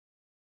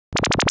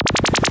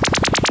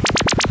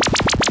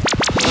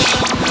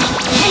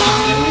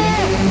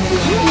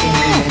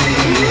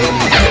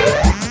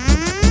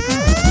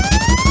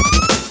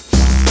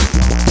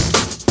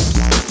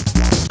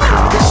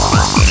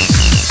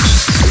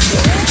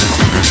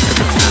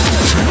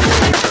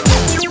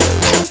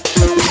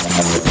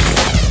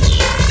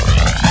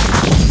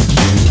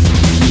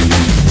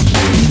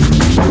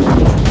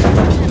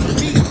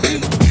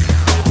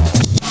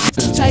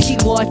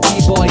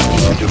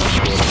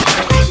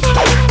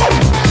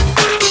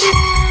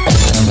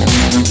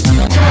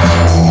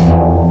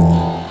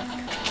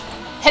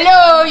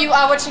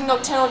watching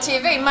Nocturnal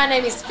TV. My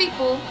name is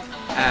Feeple.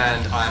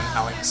 And I'm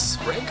Alex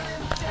Brigg.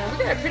 And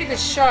we've got a pretty good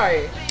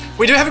show.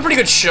 We do have a pretty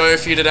good show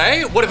for you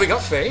today. What have we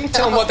got, Fee?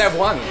 Tell them what they've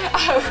won.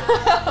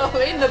 Well,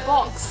 in the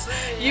box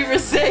you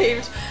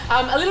received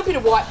a little bit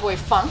of white boy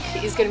funk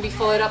is going to be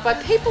followed up by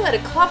people at a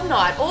club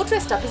night all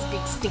dressed up as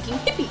big stinking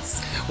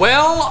hippies.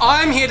 Well,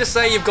 I'm here to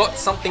say you've got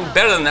something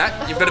better than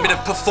that. You've got a bit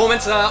of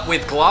performance art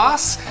with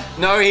glass.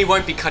 No, he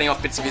won't be cutting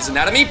off bits of his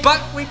anatomy,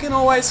 but we can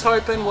always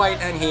hope and wait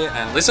and hear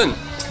and listen.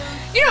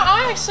 You know,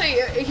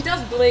 he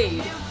does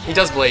bleed. He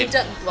does bleed. He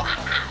does.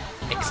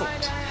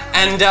 Excellent.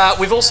 And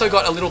we've also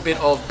got a little bit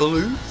of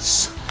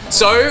blues.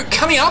 So,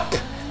 coming up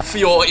for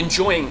your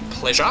enjoying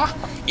pleasure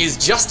is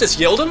Justice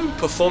Yeldham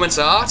Performance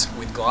Art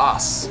with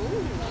Glass.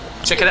 Ooh.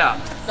 Check it out.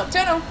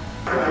 Nocturnal.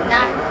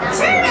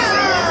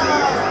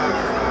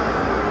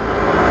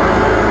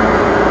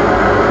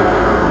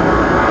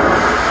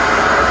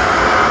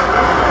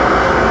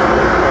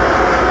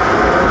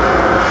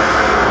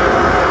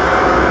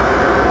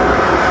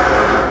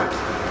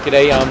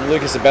 G'day, I'm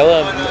Lucas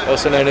Abella,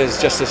 also known as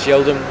Justice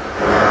Yeldham.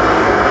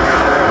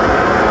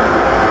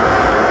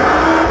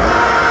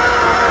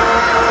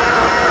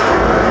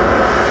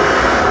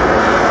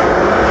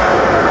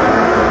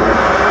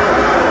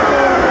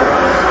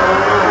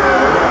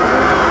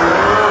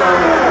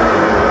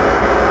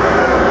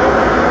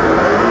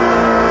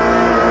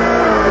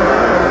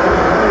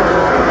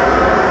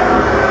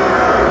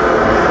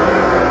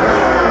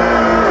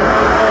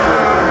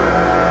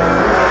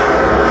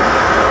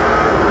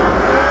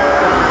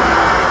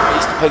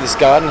 Play this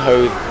garden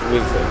hoe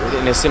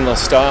in a similar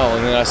style,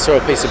 and then I saw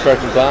a piece of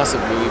broken glass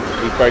that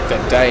we broke that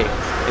day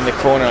in the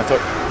corner. I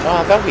thought,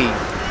 oh, that would be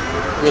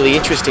really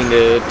interesting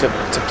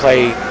to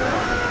play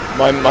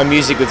my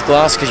music with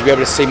glass, because you'll be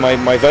able to see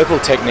my vocal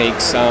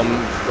techniques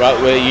right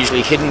where they're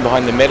usually hidden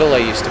behind the metal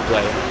I used to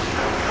play.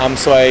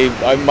 So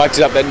I mic'd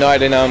it up that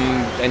night and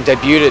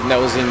debuted it, and that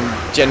was in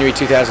January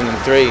 2003.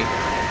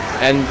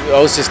 And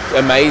I was just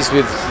amazed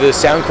with the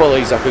sound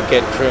qualities I could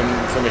get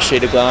from a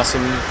sheet of glass,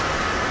 and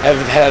I've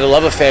had a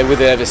love affair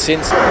with it ever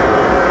since.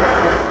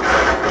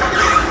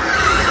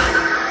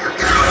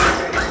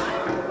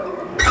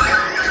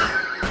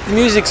 The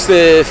music's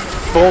the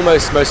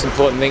foremost, most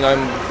important thing.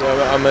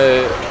 I'm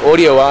an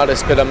audio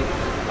artist, but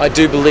I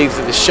do believe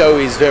that the show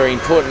is very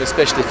important,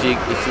 especially if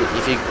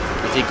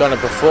you're going to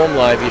perform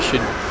live.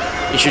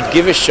 You should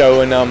give a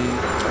show, and I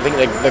think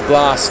the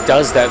glass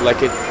does that.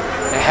 Like it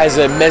has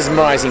a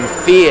mesmerizing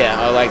fear.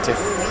 I like to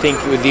think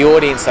with the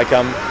audience, like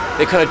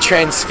they're kind of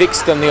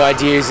transfixed on the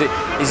idea,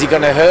 is he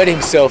going to hurt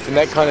himself, and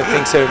that kind of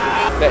thing. So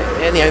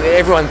and, you know,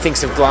 everyone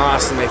thinks of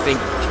glass and they think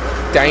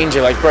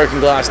danger, like broken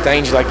glass,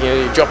 danger, like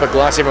you drop a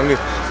glass, everyone goes,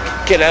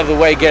 get out of the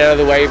way, get out of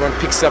the way. Everyone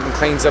picks it up and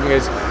cleans up and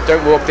goes,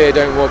 don't walk there,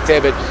 don't walk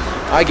there. But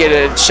I get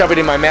it, shove it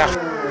in my mouth.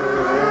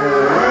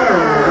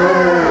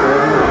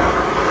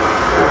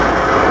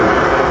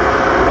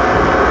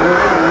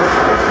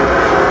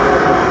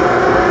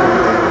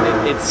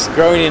 It's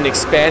growing and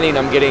expanding.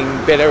 I'm getting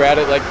better at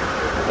it. Like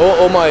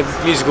all my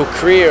musical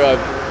career,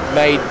 I've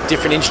made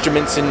different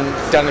instruments and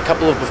done a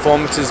couple of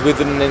performances with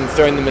them, and then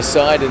thrown them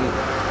aside and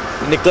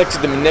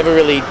neglected them and never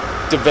really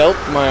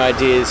developed my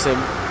ideas. And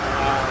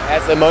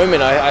at the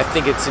moment, I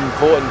think it's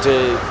important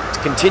to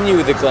continue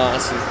with the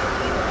glass,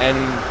 and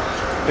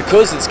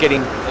because it's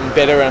getting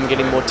better, I'm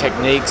getting more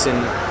techniques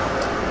and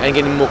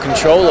getting more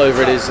control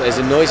over it as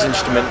a noise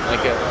instrument.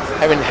 Like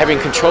having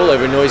control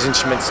over a noise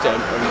instrument's a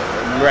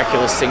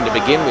miraculous thing to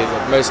begin with.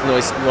 Like most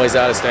noise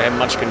artists don't have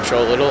much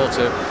control at all,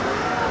 so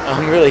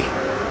I'm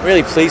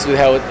really pleased with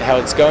how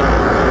it's going.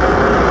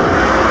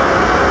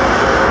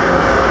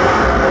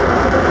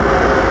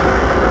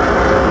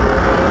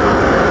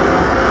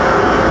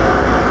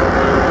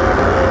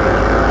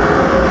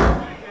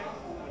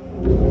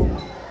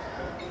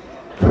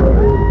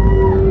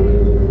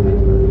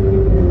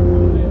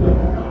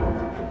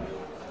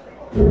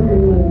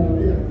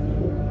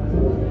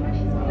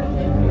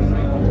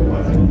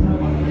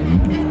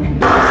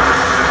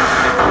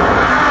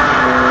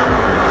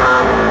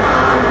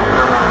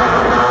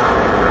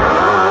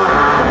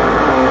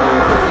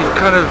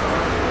 Kind of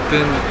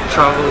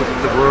traveled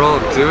the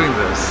world doing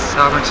this,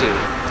 haven't you?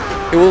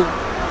 Well,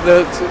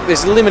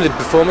 there's limited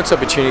performance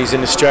opportunities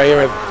in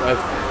Australia.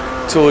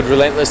 I've toured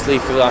relentlessly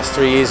for the last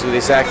 3 years with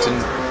this act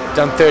and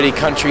done 30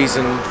 countries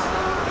and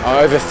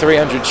over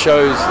 300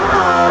 shows.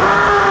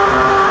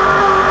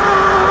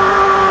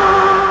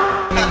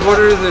 What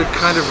are the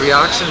kind of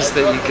reactions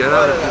that you get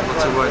out of people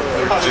to what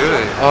you're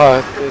doing?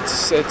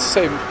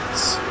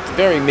 It's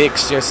very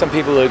mixed. You know, some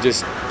people are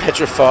just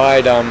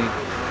petrified,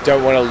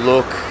 don't want to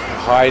look,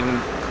 hide, and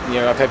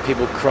I've had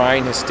people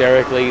crying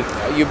hysterically.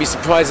 You'll be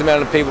surprised the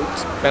amount of people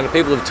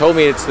have told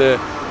me it's the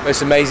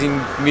most amazing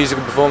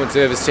musical performance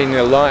they've ever seen in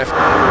their life.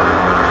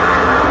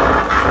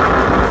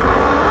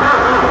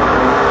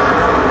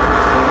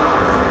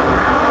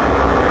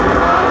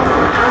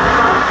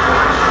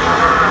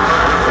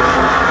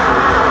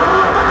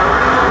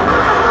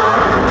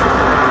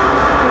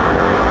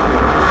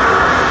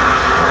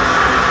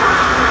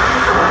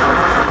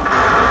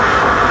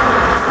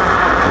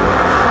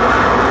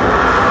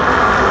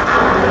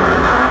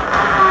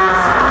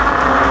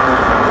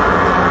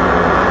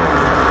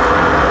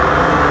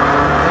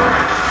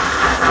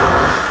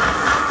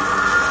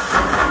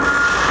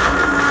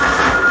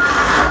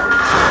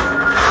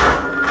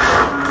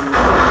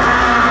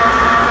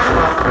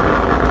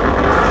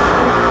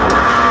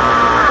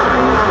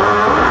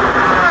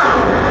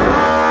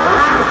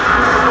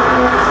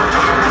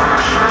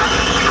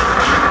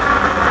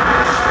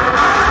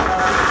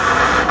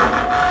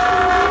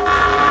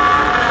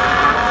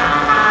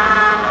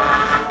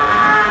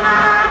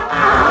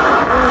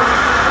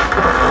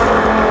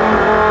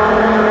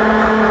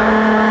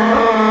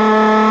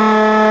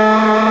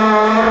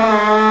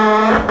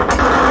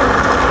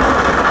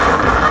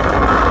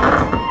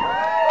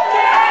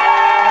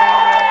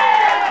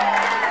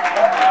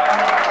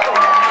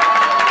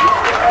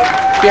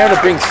 be able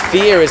to bring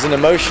fear as an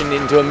emotion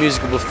into a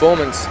musical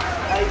performance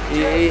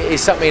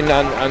is something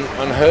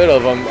unheard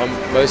of on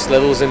most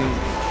levels. And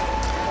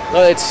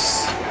no,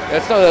 it's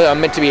not that I'm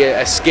meant to be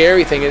a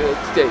scary thing.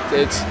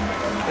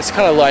 It's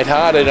kind of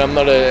lighthearted. I'm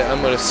not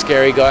a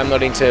scary guy. I'm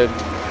not into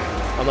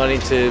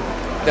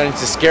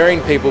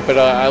scaring people, but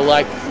I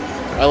like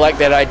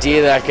that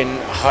idea that I can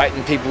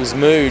heighten people's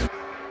mood.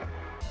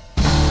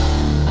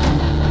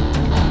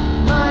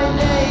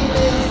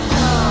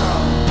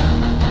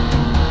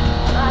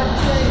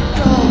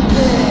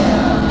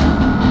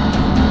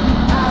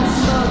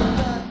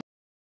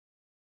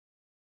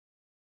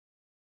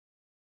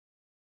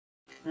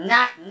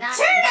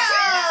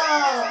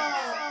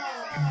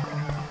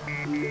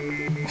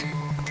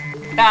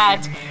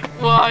 That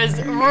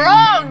was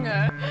wrong!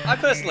 I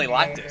personally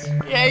liked it.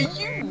 Yeah,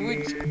 you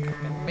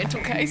would.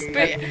 Mental case.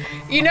 But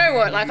you know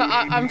what? Like,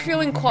 I'm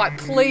feeling quite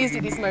pleased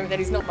at this moment that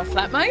he's not my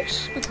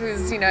flatmate,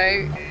 because, you know,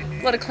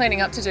 a lot of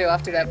cleaning up to do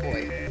after that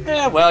boy.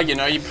 Yeah, well, you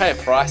know, you pay a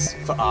price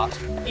for art.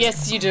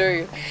 Yes, you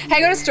do. Hey, I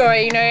got a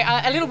story. You know,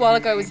 a little while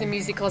ago was the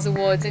Music Oz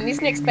Awards, and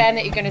this next band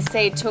that you're going to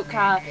see took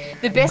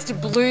the Best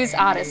Blues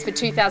Artist for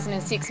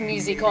 2006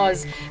 Music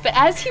Oz. But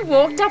as he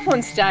walked up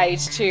on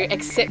stage to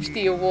accept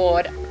the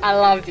award, I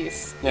love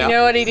this. Yeah. You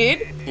know what he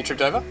did? He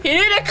tripped over? He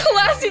did a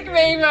classic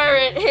me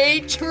moment.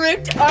 He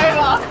tripped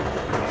over,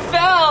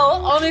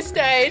 fell on the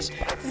stage,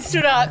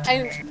 stood up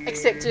and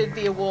accepted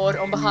the award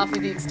on behalf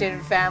of the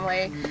extended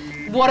family.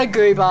 What a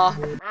goober.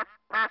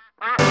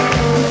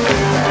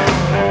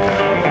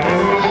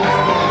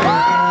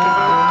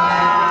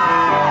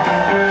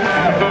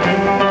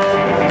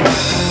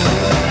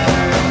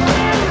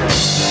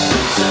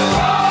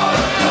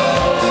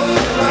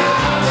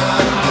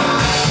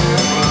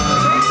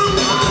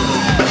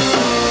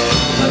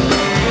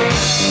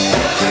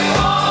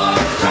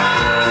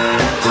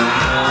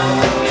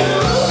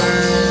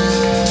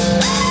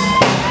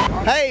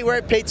 Hey, we're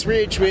at Peats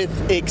Ridge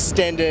with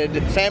extended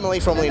family,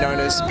 formerly known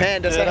as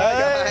Panda. Say hi,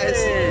 guys.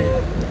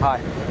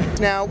 Hi.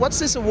 Now, what's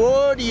this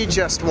award you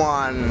just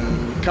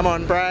won? Come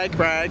on, brag.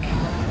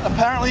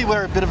 Apparently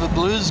we're a bit of a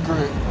blues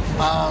group.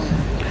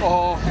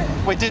 Or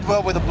we did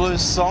well with a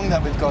blues song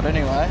that we've got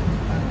anyway.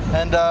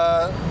 And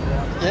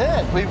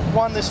yeah, we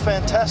won this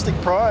fantastic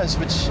prize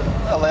which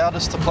allowed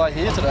us to play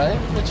here today,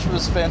 which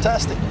was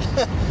fantastic.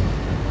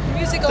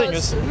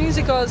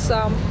 Music Oz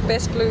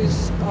Best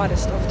Blues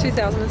Artist of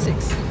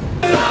 2006.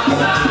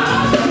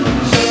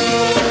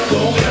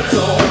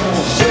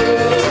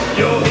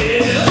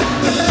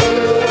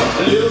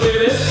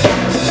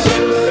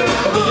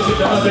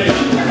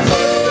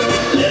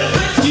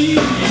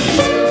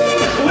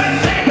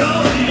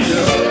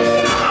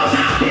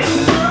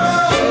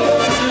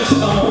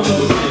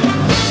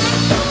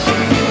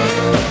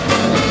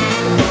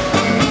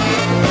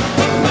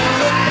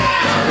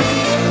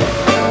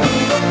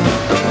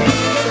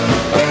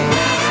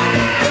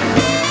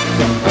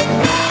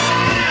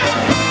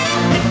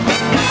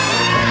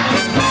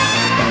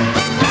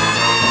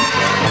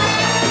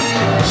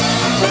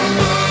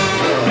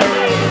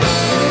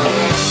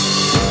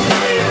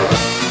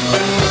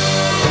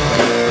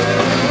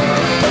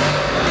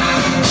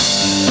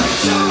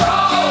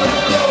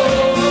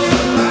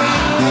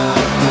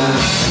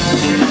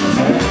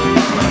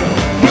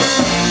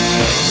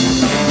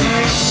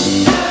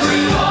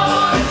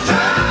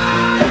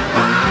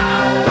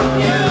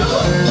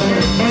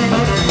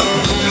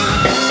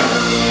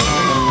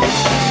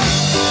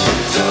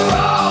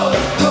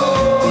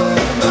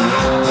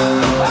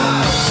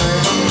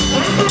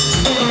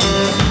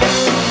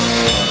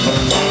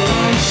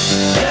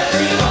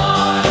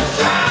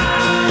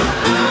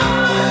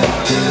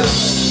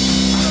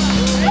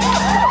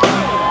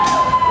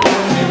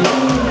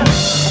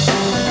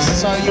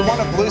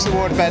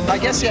 Award, but I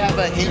guess you have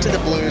a hint of the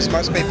blues.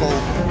 Most people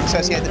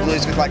associate the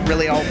blues with like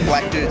really old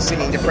black dudes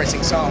singing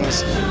depressing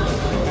songs,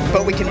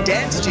 but we can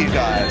dance to you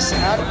guys.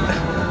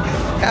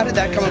 How did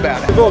that come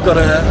about? We've all got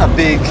a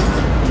big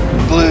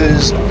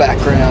blues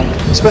background,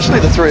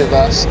 especially the three of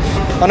us.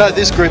 I know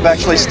this group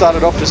actually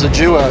started off as a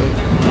duo,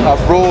 a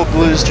raw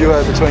blues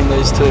duo between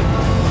these two.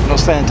 And it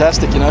was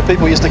fantastic, you know.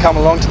 People used to come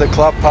along to the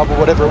club, pub or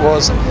whatever it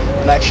was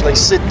and actually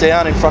sit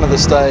down in front of the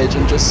stage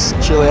and just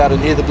chill out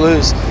and hear the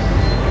blues.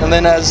 And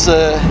then as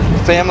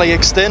family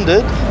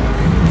extended,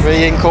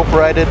 we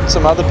incorporated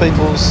some other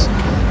people's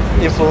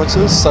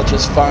influences such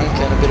as funk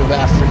and a bit of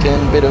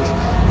African, a bit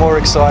of more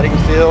exciting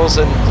feels,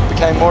 and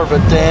became more of a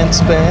dance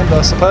band,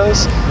 I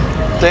suppose.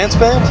 Dance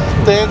band?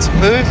 Dance,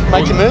 move,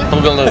 make you move?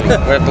 Boogaloo.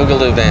 We're a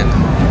Boogaloo band.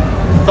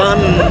 Fun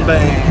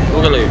band.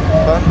 Boogaloo.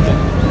 Fun?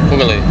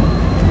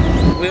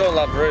 Boogaloo. We all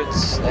love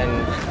roots,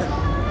 and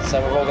so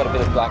we've all got a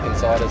bit of black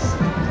inside us,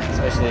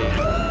 especially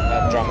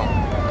our drummer.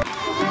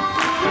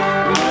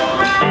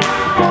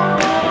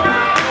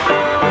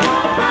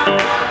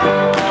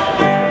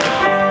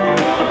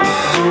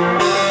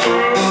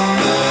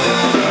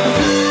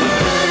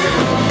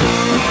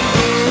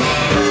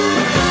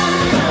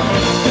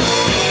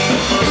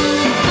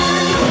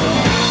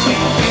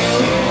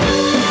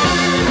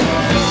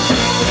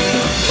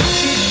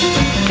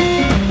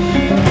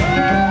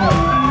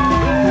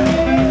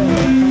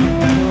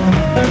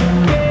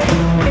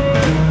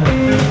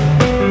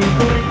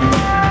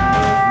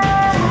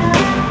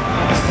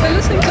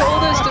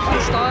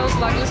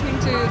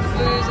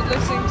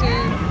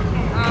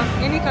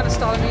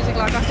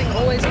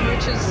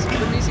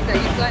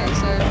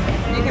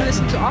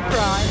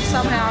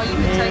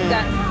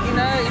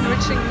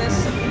 injecting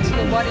this into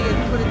your body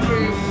and put it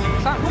through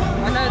fun.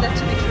 I know that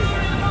to be true.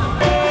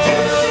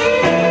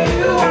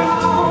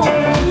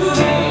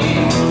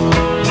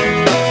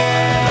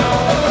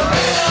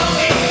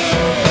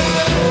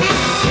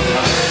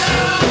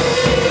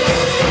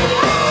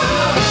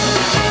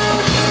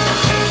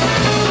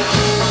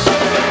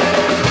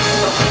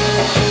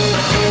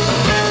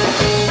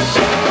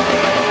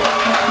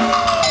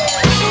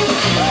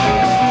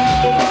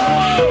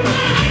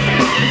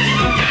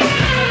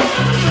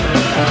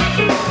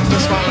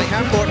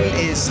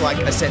 Is like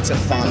a sense of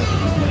fun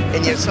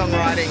in your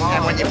songwriting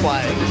and when you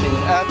play.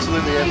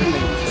 Absolutely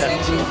everything.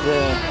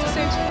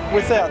 Yeah.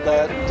 Without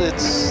that,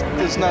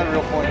 there's no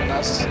real point in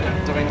us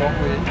doing what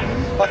we.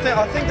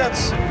 I think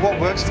that's what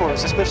works for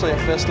us, especially at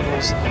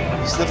festivals,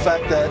 is the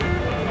fact that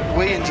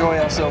we enjoy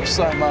ourselves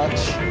so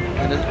much,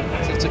 and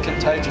it's a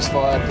contagious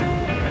vibe,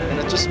 and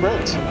it just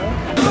spreads.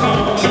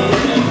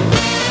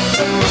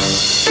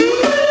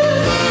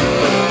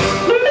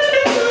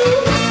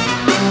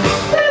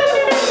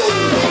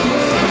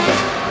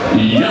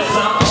 You know?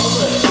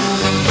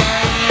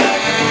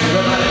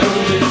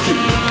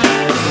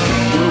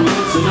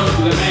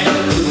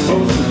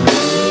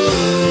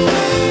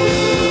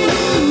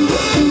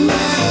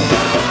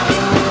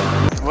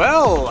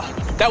 Well,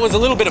 that was a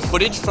little bit of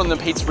footage from the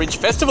Peats Ridge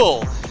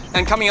Festival.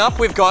 And coming up,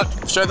 we've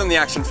got, show them the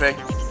action, Fee.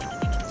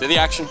 Do the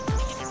action.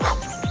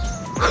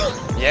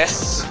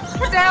 Yes.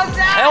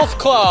 Health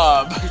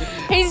Club.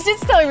 He's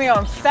just telling me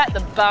I'm fat,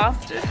 the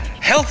bastard.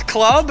 Health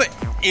Club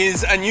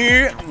is a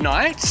new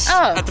night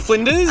at the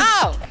Flinders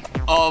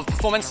of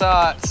performance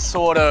art,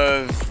 sort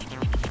of.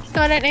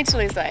 So I don't need to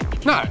lose weight?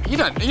 No, you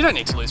don't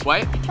need to lose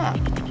weight. Huh.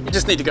 You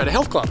just need to go to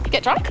Health Club.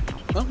 Get drunk?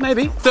 Well,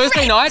 maybe.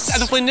 Thursday nights at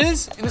the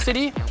Flinders in the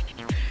city.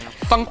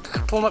 Funk,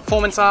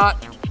 performance art,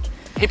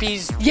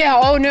 hippies. Yeah,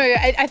 oh no,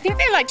 I think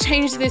they like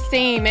change the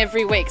theme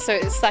every week. So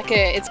it's like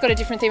it's got a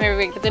different theme every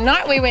week. But the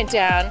night we went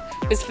down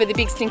was for the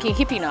big stinking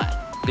hippie night.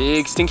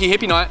 Big stinky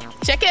hippie night.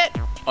 Check it.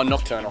 On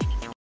Nocturnal.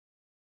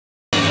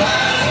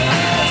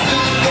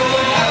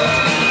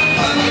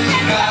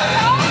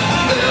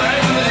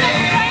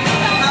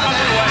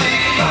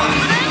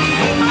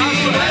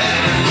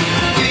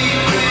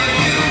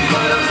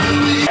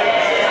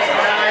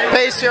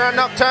 You're on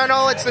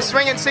Nocturnal, it's the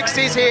Swingin'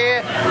 60s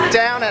here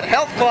down at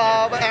Health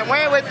Club, and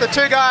we're with the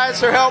two guys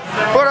who helped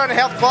put on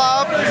Health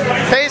Club,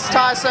 Peace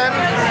Tyson,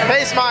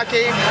 Peace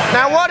Mikey.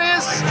 Now what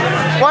is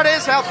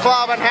Health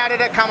Club and how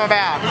did it come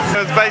about?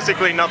 There's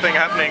basically nothing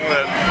happening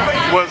that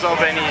was of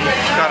any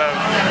kind of,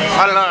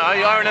 I don't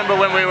know, I remember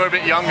when we were a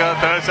bit younger,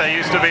 Thursday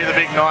used to be the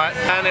big night,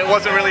 and it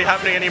wasn't really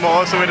happening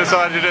anymore, so we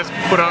decided to just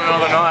put on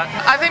another night.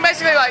 I think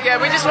basically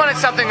we just wanted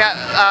something that,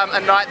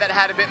 a night that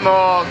had a bit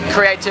more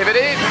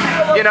creativity,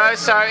 you know,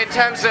 so in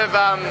terms of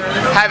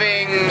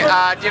having,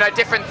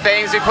 different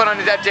themes, we put on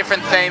a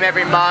different theme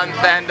every month,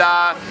 and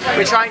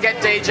we try and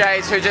get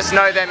DJs who just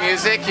know their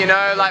music, you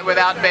know, like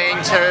without being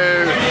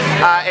too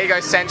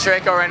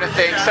egocentric or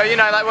anything. So, you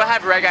know, like we'll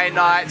have reggae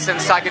nights and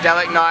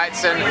psychedelic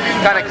nights and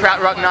kind of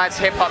krautrock nights,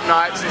 hip-hop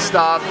nights and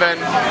stuff, and,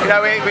 you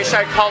know, we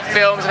show cult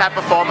films and have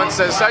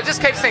performances, so it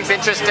just keeps things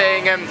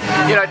interesting, and,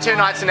 you know, two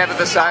nights are never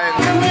the same.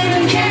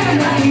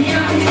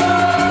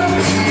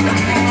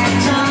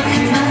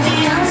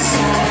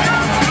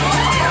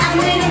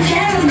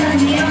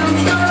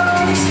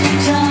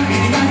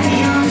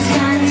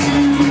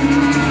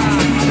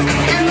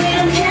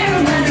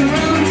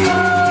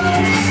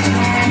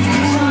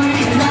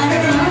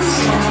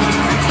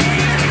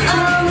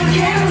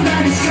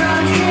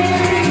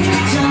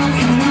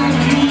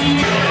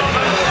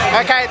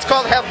 Okay, it's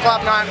called Health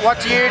Club Night.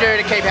 What do you do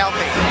to keep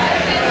healthy?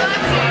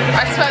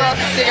 I smoke lots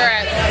of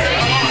cigarettes.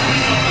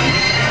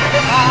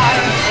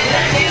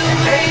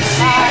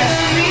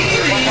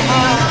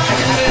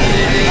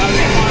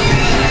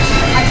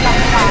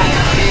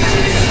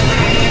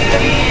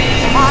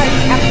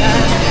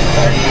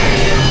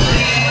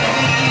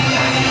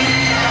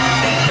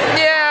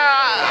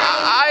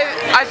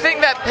 I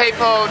think that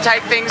people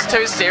take things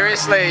too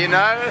seriously, you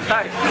know?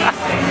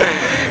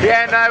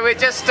 Yeah, no, we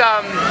just,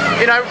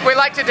 you know, we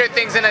like to do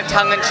things in a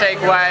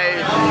tongue-in-cheek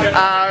way,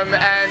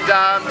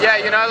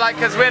 yeah, you know, like,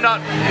 because we're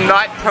not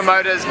night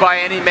promoters by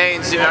any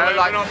means, you know? No,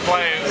 like, we're not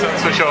players,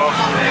 that's for sure.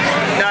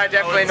 No,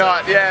 definitely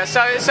not, yeah.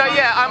 So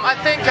yeah, I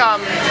think, oh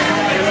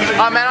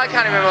man, I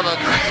can't remember what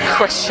the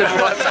question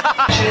was.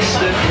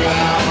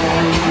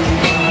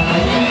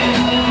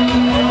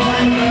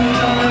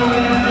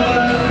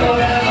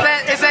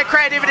 Is there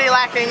creativity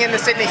lacking in the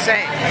Sydney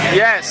scene?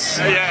 Yes.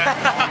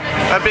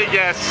 Yeah, a big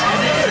yes.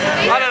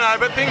 I don't know,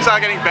 but things are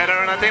getting better,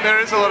 and I think there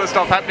is a lot of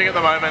stuff happening at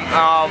the moment.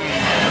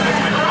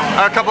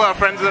 A couple of our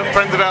friends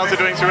of ours are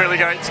doing some really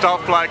great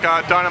stuff, like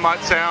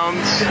Dynamite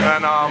Sounds,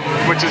 and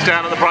which is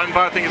down at the Brighton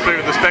Bar. I think it's big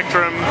with the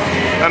Spectrum,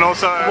 and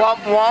also Womp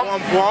Womp.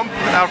 Womp Womp,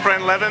 our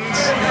friend Levin's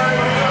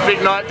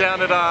big night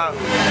down at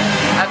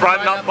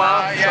Brighton Up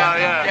Bar. Yeah. So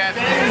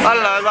yeah, I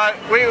don't know,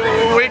 like we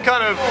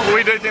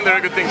do think there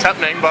are good things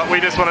happening, but we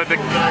just wanted to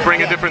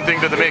bring a different thing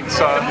to the mix.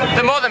 So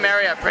the more the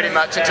merrier, pretty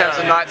much, in terms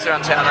of nights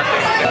around town, I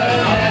think.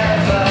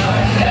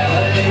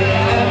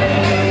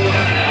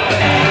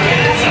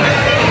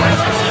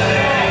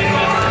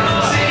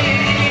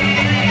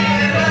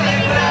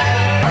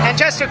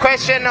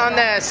 question on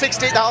the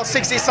 60s, the whole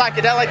 60s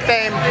psychedelic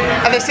theme.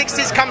 Are the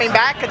 60s coming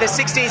back? Are the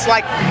 60s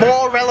like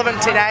more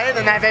relevant today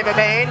than they've ever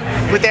been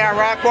with our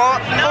rock war?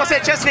 Or is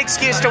it just an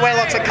excuse to wear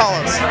lots of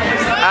colours?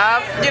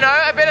 You know,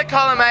 a bit of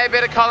column A, a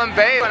bit of column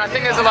B. And I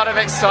think there's a lot of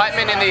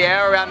excitement in the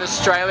air around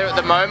Australia at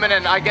the moment,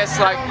 and I guess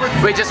like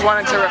we just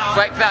wanted to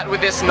reflect that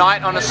with this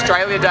night on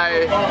Australia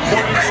Day.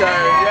 So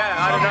yeah,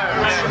 I don't know.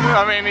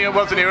 I mean, it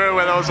was an era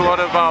where there was a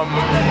lot of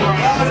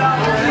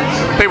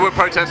people were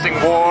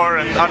protesting war,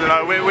 and I don't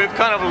know, we've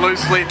kind of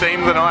loosely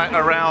themed the night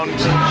around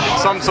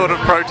some sort of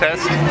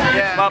protest.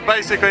 Yeah. But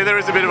basically there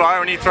is a bit of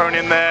irony thrown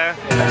in there.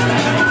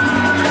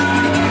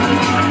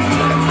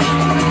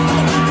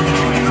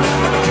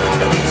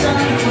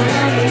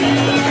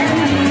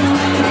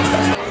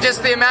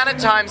 Just the amount of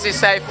times you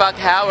say "fuck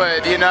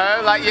Howard," you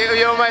know, like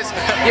you almost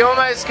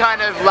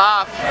kind of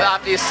laugh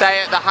after you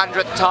say it the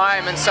 100th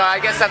time, and so I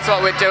guess that's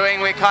what we're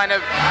doing. We're kind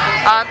of,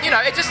 you know,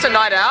 it's just a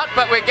night out,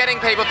 but we're getting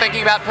people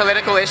thinking about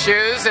political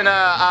issues in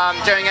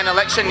during an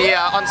election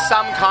year on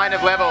some kind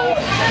of level,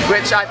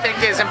 which I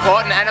think is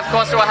important. And of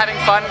course, we're all having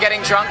fun,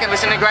 getting drunk, and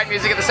listening to great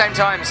music at the same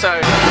time.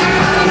 So.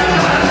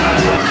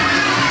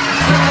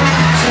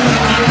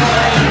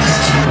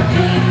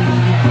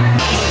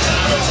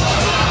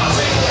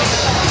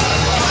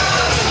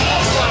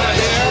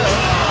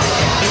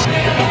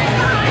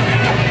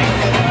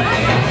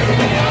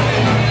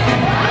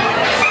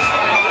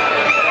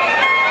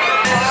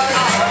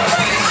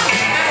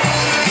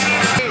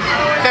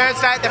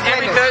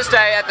 Every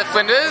Thursday at the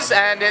Flinders,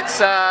 and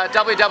it's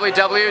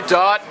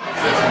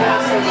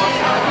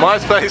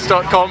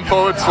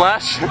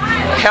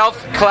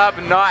www.myspace.com/Health Club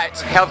Night.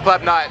 Health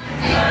Club Night.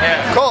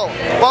 Yeah. Cool.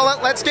 Well,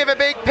 let's give a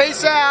big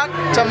peace out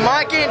to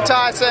Mikey and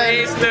Tyson.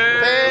 Peace,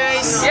 dude.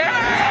 Peace.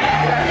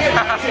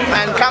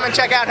 Yeah. And come and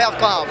check out Health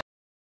Club.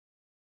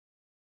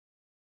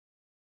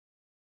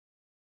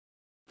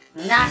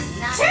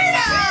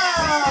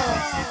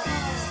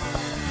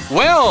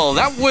 Well,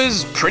 that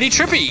was pretty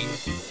trippy.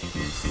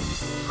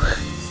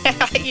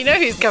 You know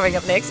who's coming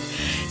up next?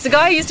 It's a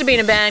guy who used to be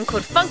in a band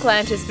called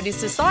Funklantis, but he's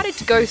decided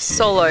to go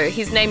solo.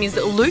 His name is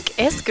Luke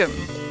Escombe.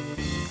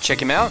 Check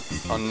him out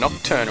on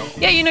Nocturnal.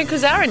 Yeah, you know,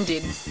 because Aaron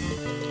did.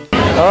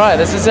 Alright,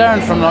 this is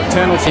Aaron from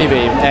Nocturnal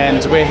TV,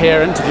 and we're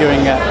here interviewing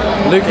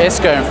Luke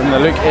Escombe from the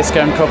Luke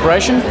Escombe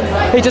Corporation.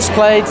 He just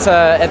played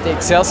at the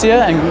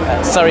Excelsior in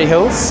Surrey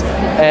Hills,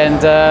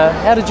 and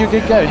how did your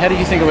gig go? How did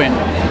you think it went?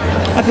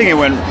 I think it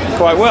went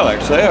quite well,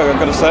 actually. I've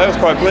got to say, I was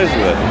quite pleased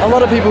with it. A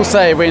lot of people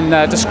say when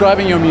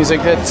describing your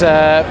music that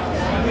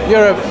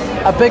you're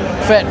a big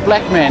fat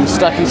black man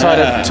stuck inside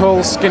a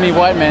tall skinny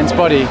white man's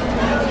body.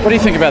 What do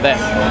you think about that?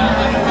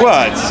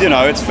 Well, it's, you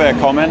know, it's fair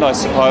comment, I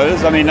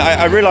suppose. I mean,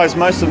 I realise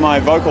most of my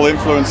vocal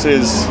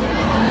influences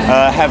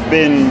have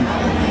been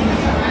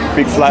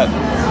big fat.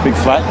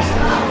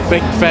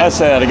 I'll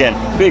say that again.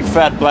 Big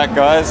fat black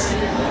guys.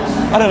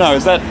 I don't know,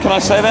 can I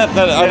say that?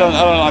 I don't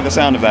like the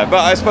sound of that. But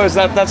I suppose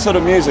that sort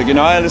of music, you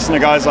know, I listen to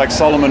guys like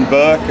Solomon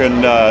Burke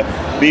and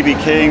B.B.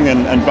 King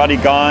and Buddy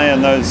Guy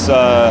and those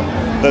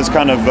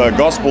kind of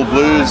gospel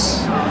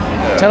blues.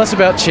 Tell us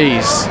about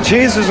Cheese.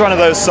 Cheese is one of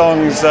those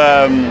songs,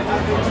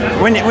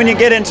 when you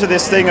get into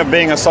this thing of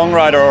being a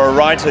songwriter or a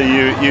writer,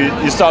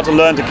 you start to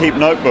learn to keep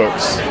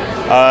notebooks,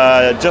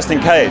 just in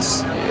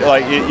case.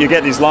 Like, you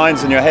get these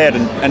lines in your head,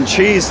 and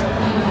Cheese,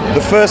 the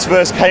first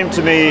verse came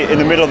to me in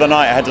the middle of the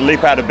night. I had to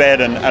leap out of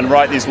bed and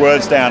write these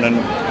words down, and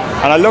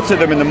I looked at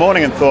them in the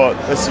morning and thought,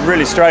 this is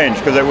really strange,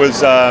 because it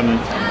was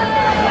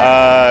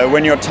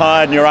when you're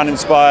tired and you're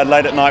uninspired,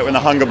 late at night when the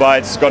hunger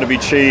bites, it's got to be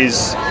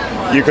cheese.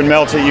 You can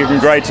melt it, you can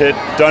grate it,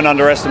 don't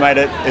underestimate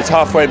it. It's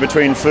halfway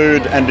between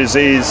food and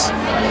disease.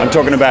 I'm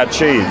talking about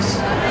cheese.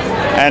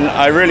 And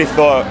I really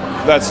thought,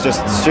 that's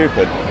just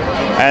stupid.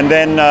 And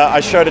then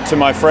I showed it to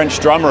my French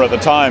drummer at the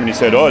time, and he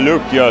said, oh,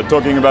 look, you're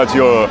talking about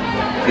your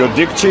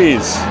dick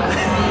cheese.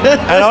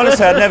 And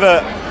honestly,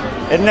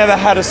 it never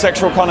had a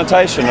sexual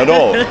connotation at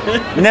all.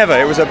 Never.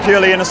 It was a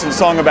purely innocent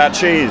song about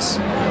cheese.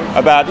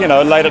 About, you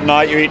know, late at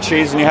night you eat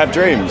cheese and you have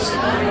dreams.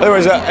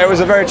 It was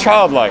a very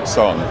childlike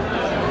song.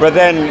 But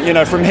then, you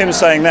know, from him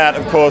saying that,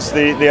 of course,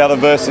 the other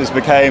verses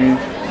became,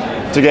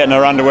 to get in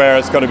her underwear,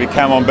 it's got to be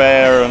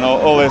Camembert and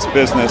all this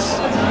business.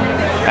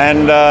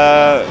 And,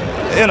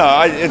 you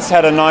know, it's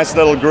had a nice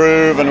little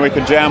groove, and we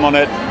could jam on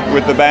it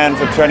with the band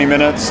for 20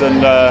 minutes,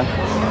 and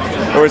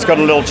always got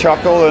a little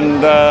chuckle,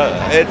 and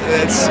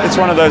it's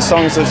one of those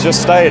songs that's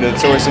just stayed.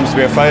 It always seems to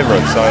be a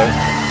favourite, so.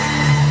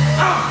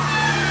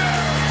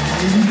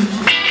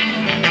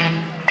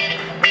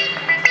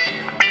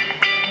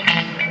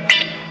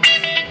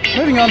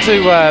 Moving on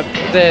to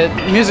the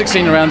music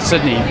scene around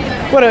Sydney,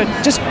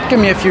 just give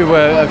me a few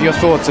of your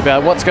thoughts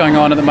about what's going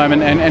on at the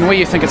moment and where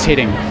you think it's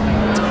heading.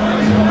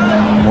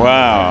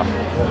 Wow,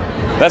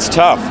 that's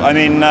tough. I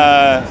mean,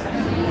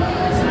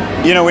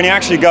 you know, when you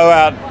actually go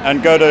out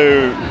and go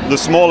to the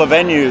smaller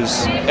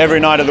venues every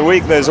night of the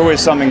week, there's always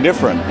something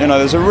different. You know,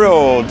 there's a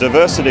real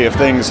diversity of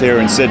things here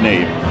in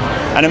Sydney.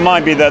 And it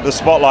might be that the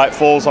spotlight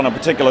falls on a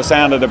particular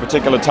sound at a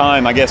particular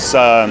time. I guess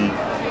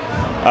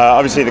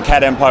Obviously, the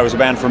Cat Empire was a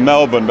band from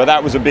Melbourne, but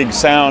that was a big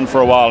sound for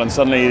a while, and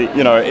suddenly,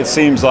 you know, it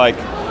seems like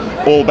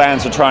all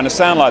bands are trying to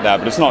sound like that,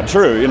 but it's not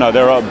true. You know,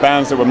 there are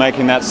bands that were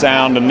making that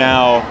sound, and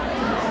now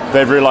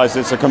they've realized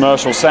it's a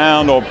commercial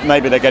sound, or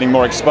maybe they're getting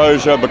more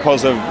exposure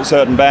because of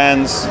certain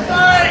bands.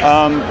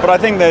 But I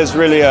think there's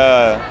really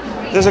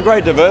there's a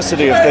great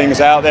diversity of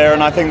things out there,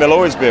 and I think there'll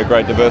always be a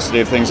great diversity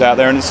of things out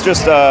there. And it's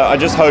just, I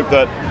just hope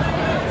that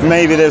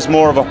maybe there's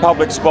more of a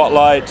public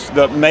spotlight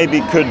that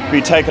maybe could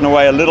be taken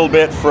away a little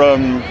bit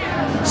from,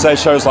 say,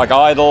 shows like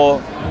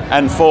Idol,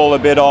 and fall a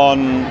bit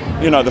on,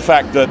 you know, the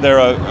fact that there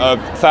are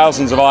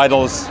thousands of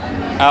idols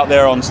out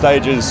there on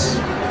stages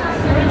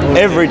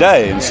every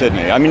day in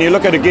Sydney. I mean, you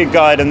look at a gig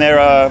guide and there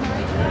are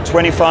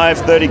 25,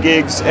 30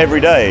 gigs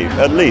every day,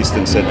 at least,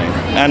 in Sydney.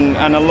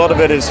 And a lot of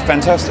it is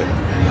fantastic.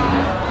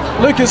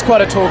 Luke is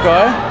quite a tall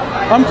guy.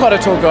 I'm quite a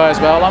tall guy as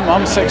well.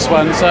 I'm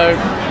 6'1",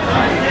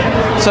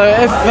 so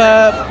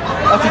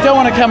if you don't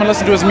want to come and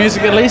listen to his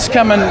music, at least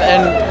come and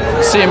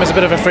see him as a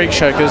bit of a freak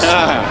show, because...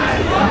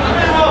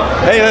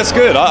 Hey, that's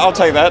good. I'll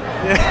take that.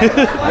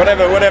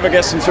 whatever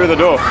gets them through the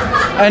door.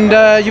 And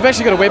you've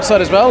actually got a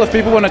website as well. If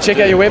people want to check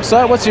out your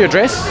website, what's your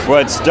address? Well,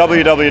 it's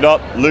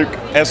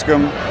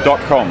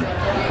www.lukeescombe.com.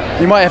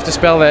 You might have to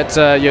spell that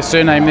your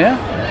surname there.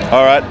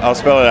 All right, I'll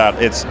spell it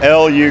out. It's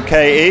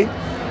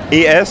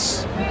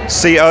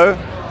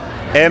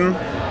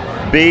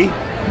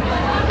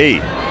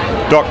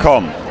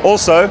LukeEscombe.com.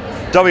 Also,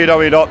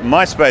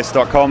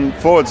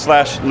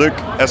 www.myspace.com/Luke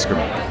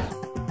Escombe.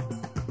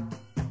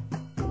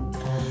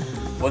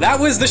 Well, that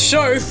was the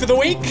show for the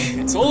week.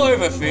 It's all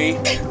over, Fee.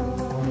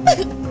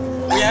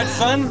 We had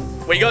fun.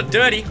 We got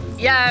dirty.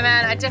 Yeah,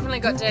 man, I definitely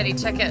got dirty.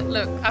 Check it.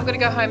 Look, I've got to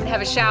go home and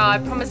have a shower. I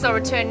promise I'll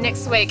return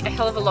next week a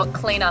hell of a lot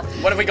cleaner.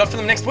 What have we got for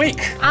them next week?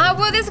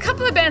 Well, there's a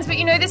couple of bands, but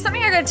you know, there's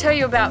something I got to tell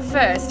you about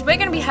first. We're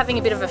going to be having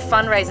a bit of a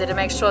fundraiser to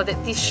make sure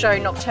that this show,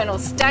 Nocturnal,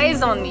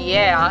 stays on the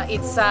air.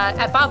 It's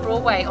at Bar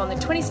Broadway on the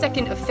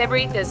 22nd of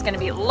February. There's going to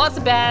be lots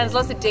of bands,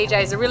 lots of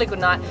DJs, a really good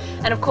night.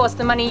 And of course,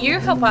 the money you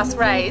help us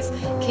raise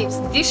keeps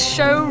this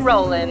show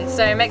rolling.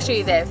 So make sure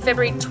you're there,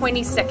 February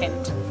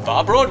 22nd.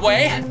 Bar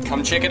Broadway.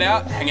 Come check it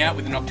out. Hang out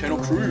with the Nocturnal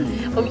crew.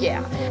 Oh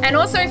yeah. And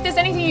also, if there's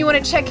anything you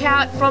want to check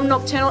out from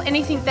Nocturnal,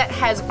 anything that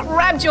has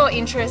grabbed your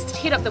interest,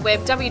 hit up the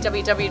web,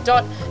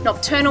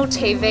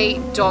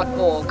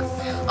 www.nocturnaltv.org.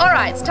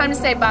 Alright, it's time to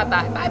say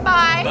bye-bye.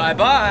 Bye-bye.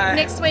 Bye-bye.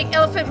 Next week,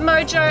 Elephant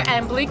Mojo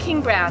and Blue King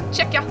Brown.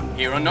 Check ya.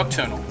 Here on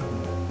Nocturnal.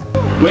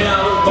 When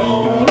I was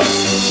born,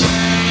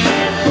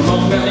 from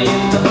Australia,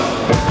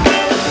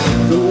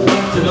 so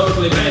what's an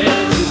ugly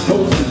man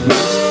supposed to